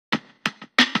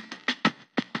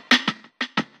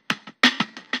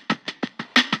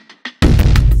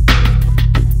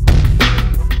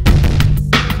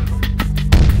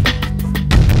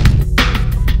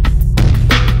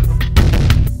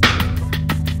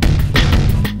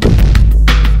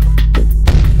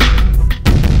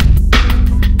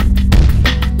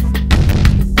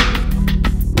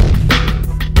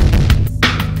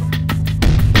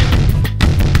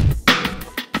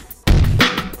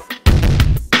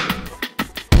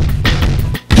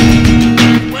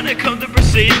to come to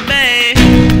perceive me.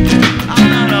 I'm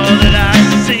not all that I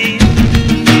see.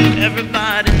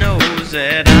 Everybody knows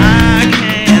that I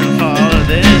can't follow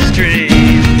this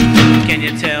dream. Can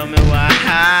you tell me why?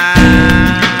 I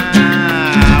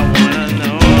wanna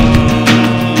know.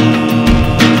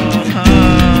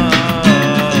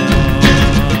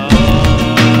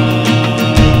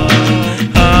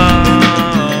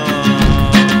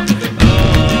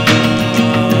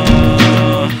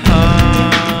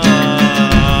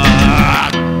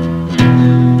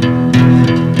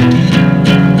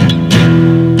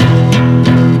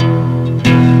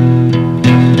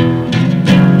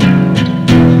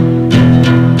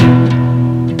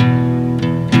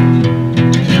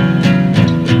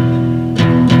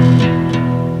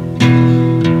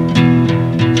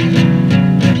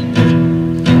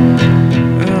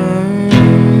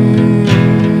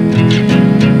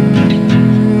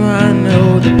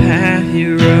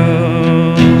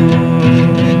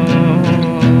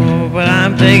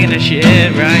 Taking a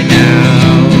shit right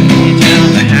now. Can you tell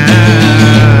me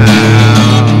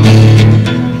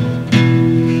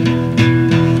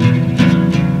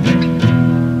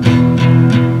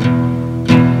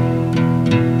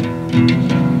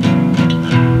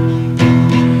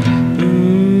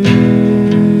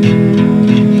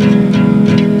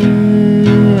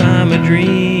I'm a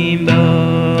dreamboat,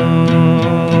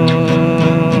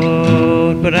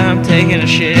 but I'm taking a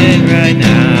shit right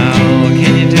now.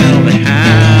 Can you tell me how?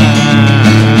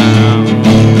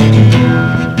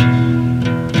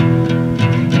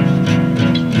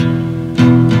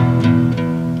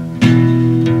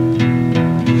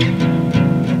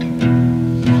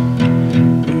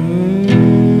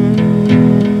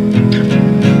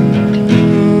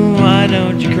 Why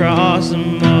don't you cross the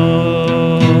mold?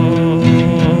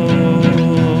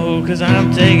 'Cause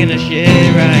I'm taking a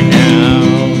shit right now.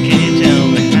 Can you tell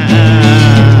me how?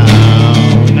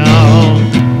 No.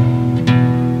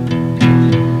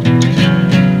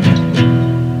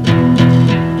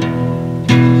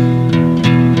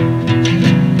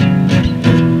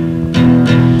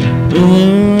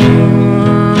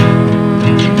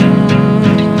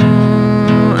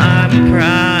 I'm a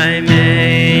primate,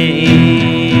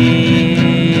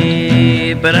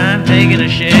 but I'm taking a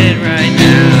shit right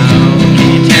now. Can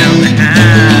you tell me how?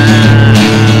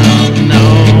 No.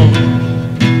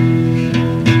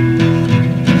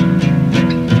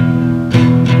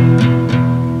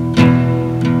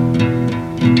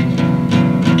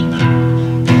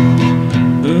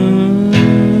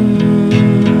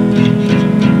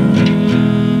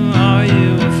 Are you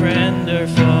a friend or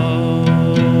foe?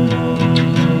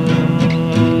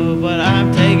 But I'm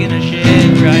taking a shit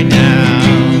right now.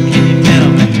 Can you tell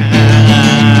me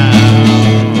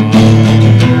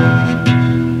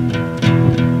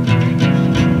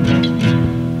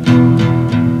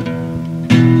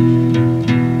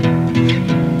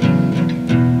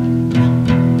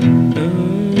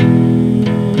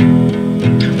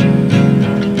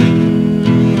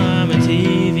I'm a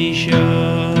TV show,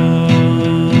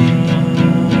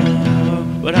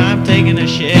 but I'm taking a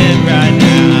shit